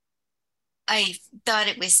 I thought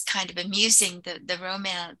it was kind of amusing, the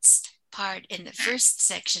romance part in the first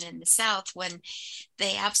section in the South, when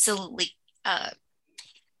they absolutely,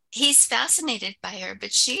 he's fascinated by her,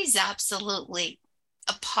 but she's absolutely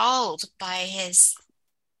appalled by his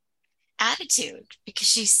attitude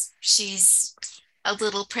because she's a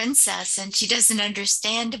little princess and she doesn't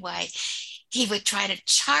understand why he would try to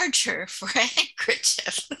charge her for a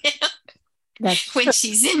handkerchief when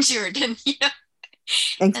she's injured. And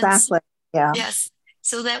Exactly. Yeah. Yes.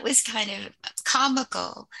 So that was kind of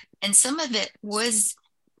comical. And some of it was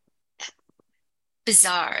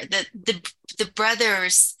bizarre. The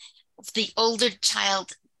brothers, the older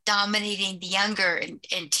child dominating the younger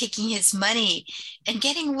and taking his money and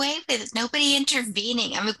getting away with it, nobody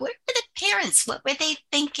intervening. I mean, where were the parents? What were they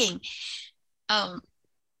thinking?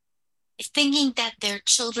 Thinking that their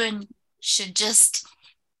children should just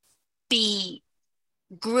be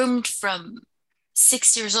groomed from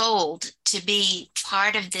 6 years old to be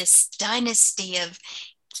part of this dynasty of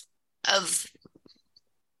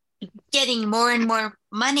getting more and more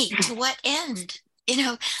money. To what end?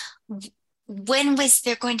 When was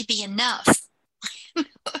there going to be enough?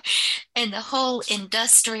 And the whole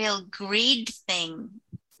industrial greed thing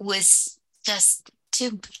was just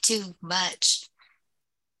too much.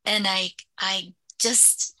 And I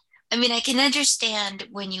mean, I can understand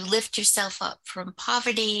when you lift yourself up from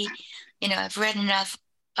poverty. I've read enough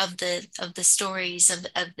of the stories of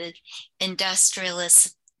the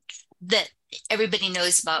industrialists that everybody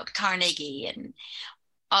knows about, Carnegie and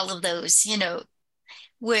all of those,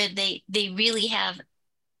 where they really have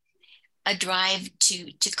a drive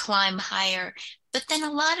to climb higher. But then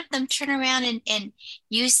a lot of them turn around and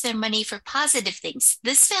use their money for positive things.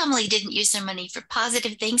 This family didn't use their money for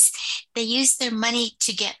positive things. They used their money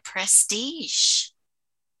to get prestige.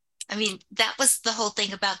 I mean, that was the whole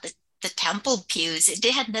thing about the temple pews. It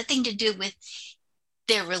had nothing to do with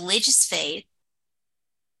their religious faith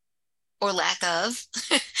or lack of.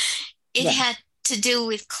 It had to do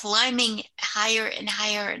with climbing higher and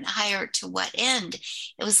higher and higher. To what end?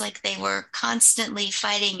 It was like they were constantly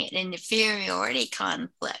fighting an inferiority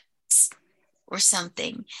complex or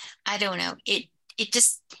something. I don't know. It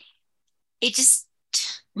just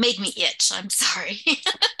made me itch. I'm sorry.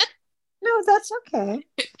 No, that's okay.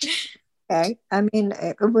 Okay. I mean,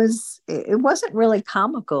 it wasn't really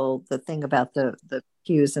comical, the thing about the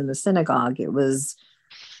pews in the synagogue. It was,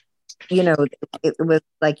 it was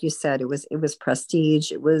like you said, it was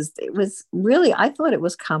prestige. It was really, I thought it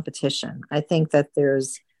was competition. I think that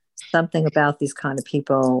there's something about these kind of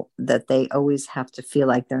people that they always have to feel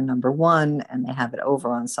like they're number one and they have it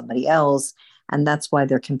over on somebody else. And that's why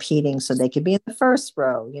they're competing, so they could be in the first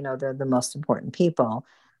row. They're the most important people.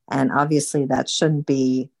 And obviously that shouldn't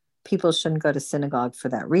be, people shouldn't go to synagogue for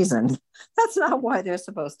that reason. That's not why they're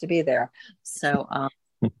supposed to be there. So,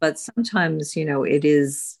 but sometimes,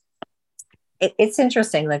 it's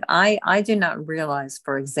interesting. Like I do not realize,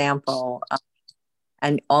 for example,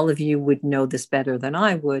 and all of you would know this better than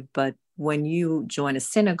I would, but when you join a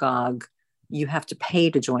synagogue, you have to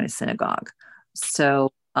pay to join a synagogue.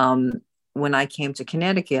 So when I came to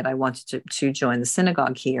Connecticut, I wanted to join the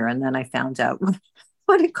synagogue here, and then I found out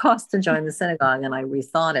what it costs to join the synagogue, and I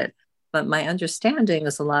rethought it. But my understanding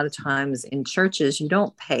is a lot of times in churches, you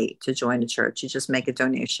don't pay to join a church. You just make a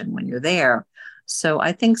donation when you're there. So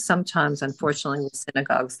I think sometimes, unfortunately, with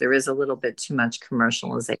synagogues, there is a little bit too much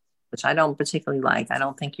commercialization, which I don't particularly like. I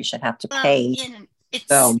don't think you should have to pay.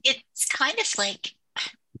 It's kind of like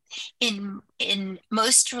in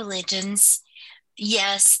most religions,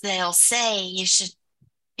 yes, they'll say you should,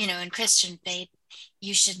 in Christian faith,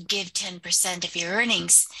 you should give 10% of your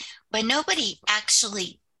earnings, but nobody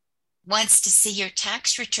actually wants to see your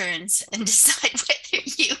tax returns and decide whether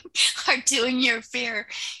you are doing your fair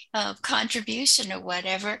contribution or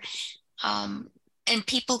whatever. And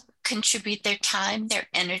people contribute their time, their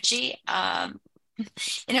energy. I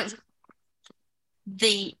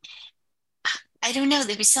don't know,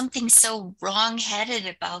 there was something so wrong-headed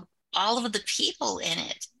about all of the people in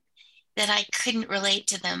it that I couldn't relate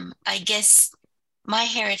to them. I guess my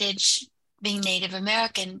heritage, being Native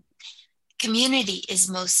American, community is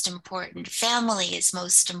most important. Family is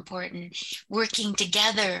most important. Working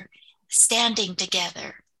together, standing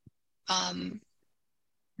together.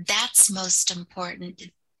 That's most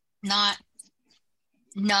important. Not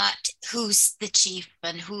who's the chief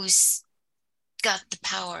and who's got the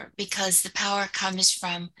power, because the power comes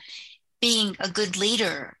from being a good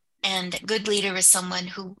leader. And a good leader is someone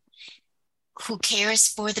who cares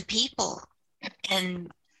for the people.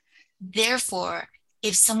 And therefore,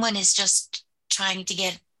 if someone is just trying to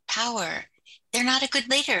get power, they're not a good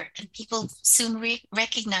leader. And people soon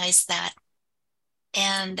recognize that.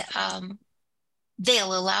 And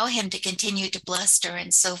they'll allow him to continue to bluster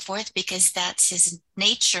and so forth because that's his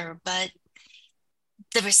nature. But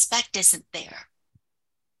the respect isn't there.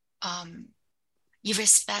 You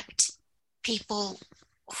respect people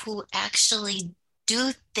who actually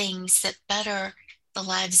do things that better the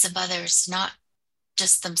lives of others, not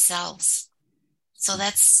just themselves. So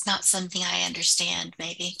that's not something I understand,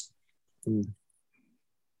 maybe.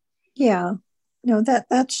 Yeah. No,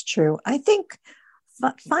 that's true. I think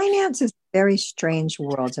finance is a very strange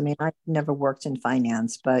world. I mean, I've never worked in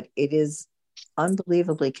finance, but it is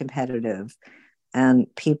unbelievably competitive, and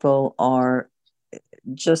people are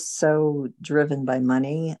just so driven by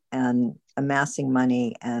money and amassing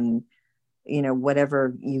money, and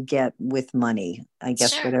whatever you get with money, I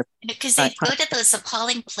guess. Sure. Whatever. Because they go to those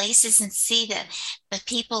appalling places and see the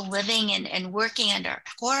people living and working under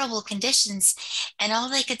horrible conditions, and all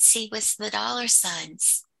they could see was the dollar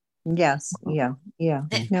signs. Yes. Yeah.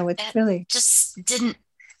 No, it's That really just it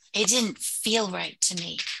didn't feel right to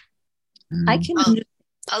me. I can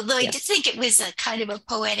Although I yeah. did think it was a kind of a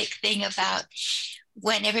poetic thing about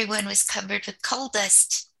when everyone was covered with coal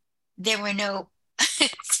dust, there were no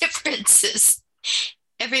differences.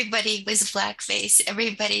 Everybody was blackface.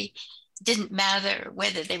 Everybody didn't matter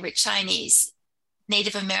whether they were Chinese,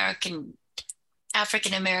 Native American,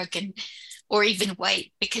 African American, or even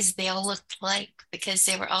white, because they all looked alike, because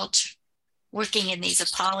they were all working in these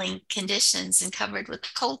appalling conditions and covered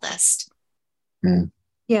with coal dust.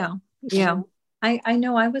 Yeah. I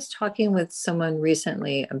know I was talking with someone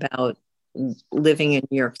recently about living in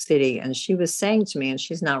New York City, and she was saying to me, and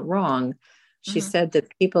she's not wrong, she said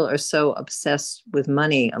that people are so obsessed with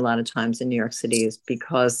money a lot of times in New York City is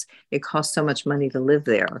because it costs so much money to live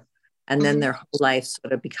there. And then their whole life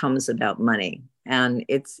sort of becomes about money. And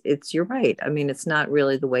it's you're right. I mean, it's not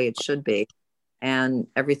really the way it should be. And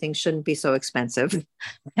everything shouldn't be so expensive.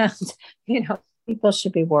 And, people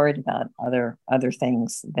should be worried about other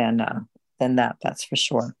things than that. That's for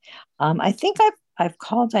sure. I think I've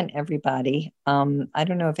called on everybody. I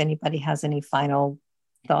don't know if anybody has any final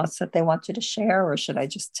thoughts that they want you to share, or should I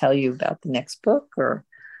just tell you about the next book? Or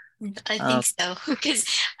I think so, because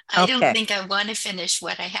I don't think I want to finish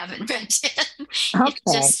what I haven't read yet. It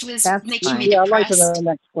just was making me depressed. I'd like to know the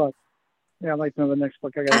next book. Yeah, I'd like to know the next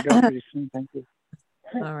book. I got to go pretty soon. Thank you.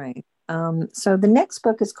 All right. So the next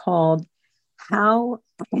book is called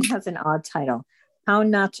it has an odd title, How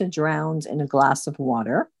Not to Drown in a Glass of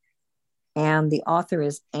Water. And the author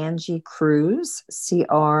is Angie Cruz,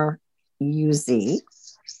 Cruz.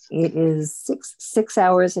 It is 6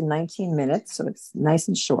 hours and 19 minutes, so it's nice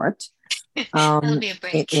and short. That'll be a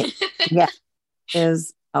break. It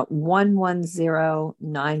is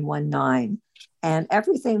 110919. And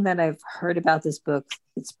everything that I've heard about this book,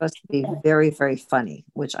 it's supposed to be very, very funny,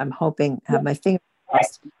 which I'm hoping, have my fingers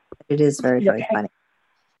crossed. It is very, very funny.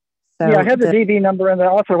 So I have the DB number and the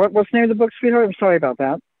author. What's the name of the book, sweetheart? I'm sorry about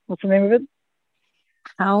that. What's the name of it?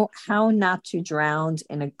 How Not to Drown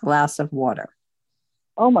in a Glass of Water.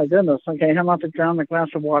 Oh my goodness. Okay, how not to drown in a glass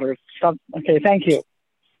of water. Stop. Okay, thank you.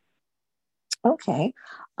 Okay.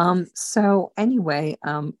 So anyway,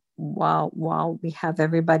 while we have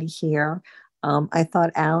everybody here, I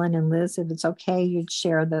thought Alan and Liz, if it's okay, you'd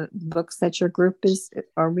share the books that your group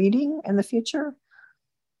are reading in the future.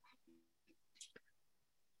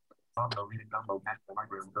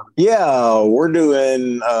 Yeah, we're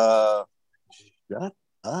doing shut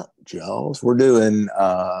up, Jaws. We're doing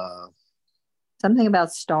something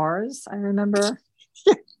about stars, I remember.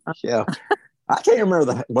 Yeah. I can't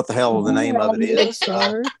remember what the hell the name of it is.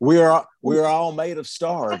 We are all made of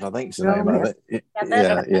stars, I think is the name of it.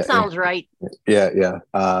 That sounds right. Yeah.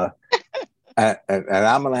 And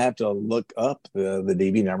I'm going to have to look up the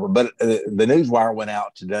DB number. But the Newswire went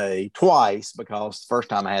out today twice, because the first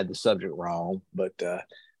time I had the subject wrong,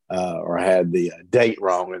 or I had the date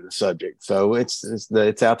wrong in the subject. So it's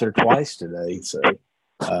out there twice today. So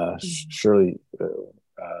surely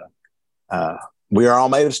We Are All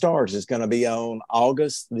Made of Stars is going to be on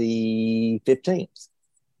August the 15th.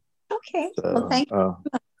 Okay. So, well, thank you.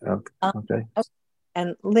 Okay.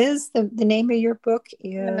 And Liz, the name of your book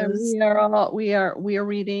is? We are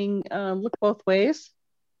reading Look Both Ways.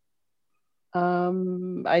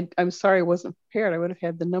 I'm sorry I wasn't prepared. I would have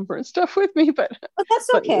had the number and stuff with me, but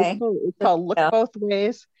that's okay. It's called Look Both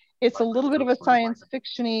Ways. It's a little bit of a science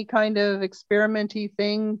fiction-y kind of experimenty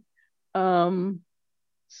thing.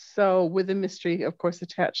 So with a mystery, of course,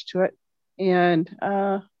 attached to it. And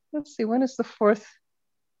let's see, when is the 4th?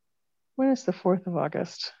 When is the 4th of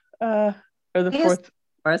August? Or the 4th?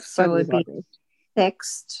 So it would be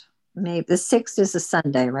 6th. Maybe the 6th is a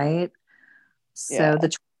Sunday, right? So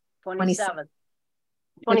the 27th.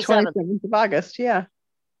 27th of August, yeah.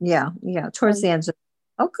 Yeah, towards the end.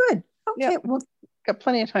 Oh, good. Okay, well, got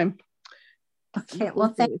plenty of time. Okay,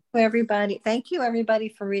 well, thank you, everybody. Thank you, everybody,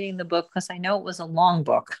 for reading the book, because I know it was a long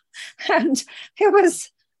book, and it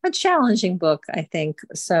was a challenging book, I think.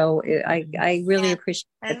 So I really appreciate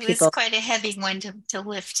it. It was quite a heavy one to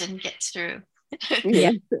lift and get through.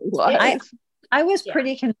 Yeah, I was Yeah.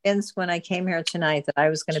 pretty convinced when I came here tonight that I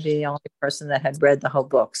was going to be the only person that had read the whole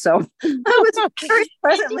book. So I was very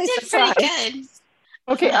pleasantly You did surprised. pretty good.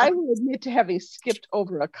 Okay, I will admit to having skipped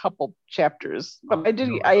over a couple chapters, but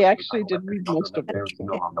I actually did read most of it.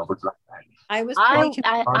 I was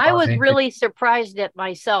I was really surprised at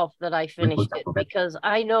myself that I finished it, because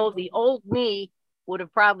I know the old me would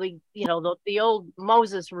have probably, you know, the old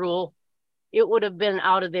Moses rule, it would have been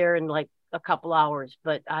out of there in like a couple hours,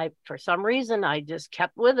 but for some reason, I just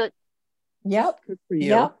kept with it. Yep. Good for you.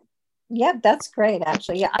 Yep. Yep. That's great,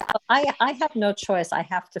 actually. Yeah. I have no choice. I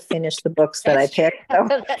have to finish the books that I picked. So.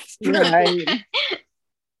 That's true. Right.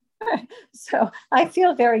 So I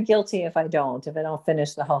feel very guilty if I don't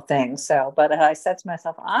finish the whole thing. So, but I said to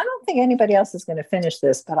myself, I don't think anybody else is going to finish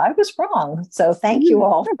this, but I was wrong. So thank you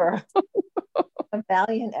all for a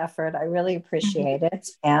valiant effort. I really appreciate it.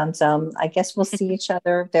 And I guess we'll see each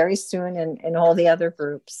other very soon in all the other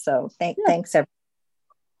groups. So thanks, everyone.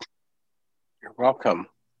 You're welcome.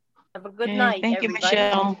 Have a good night, Thank everybody. you,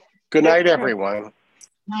 Michelle. Good night, everyone.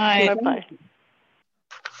 Bye. Bye-bye.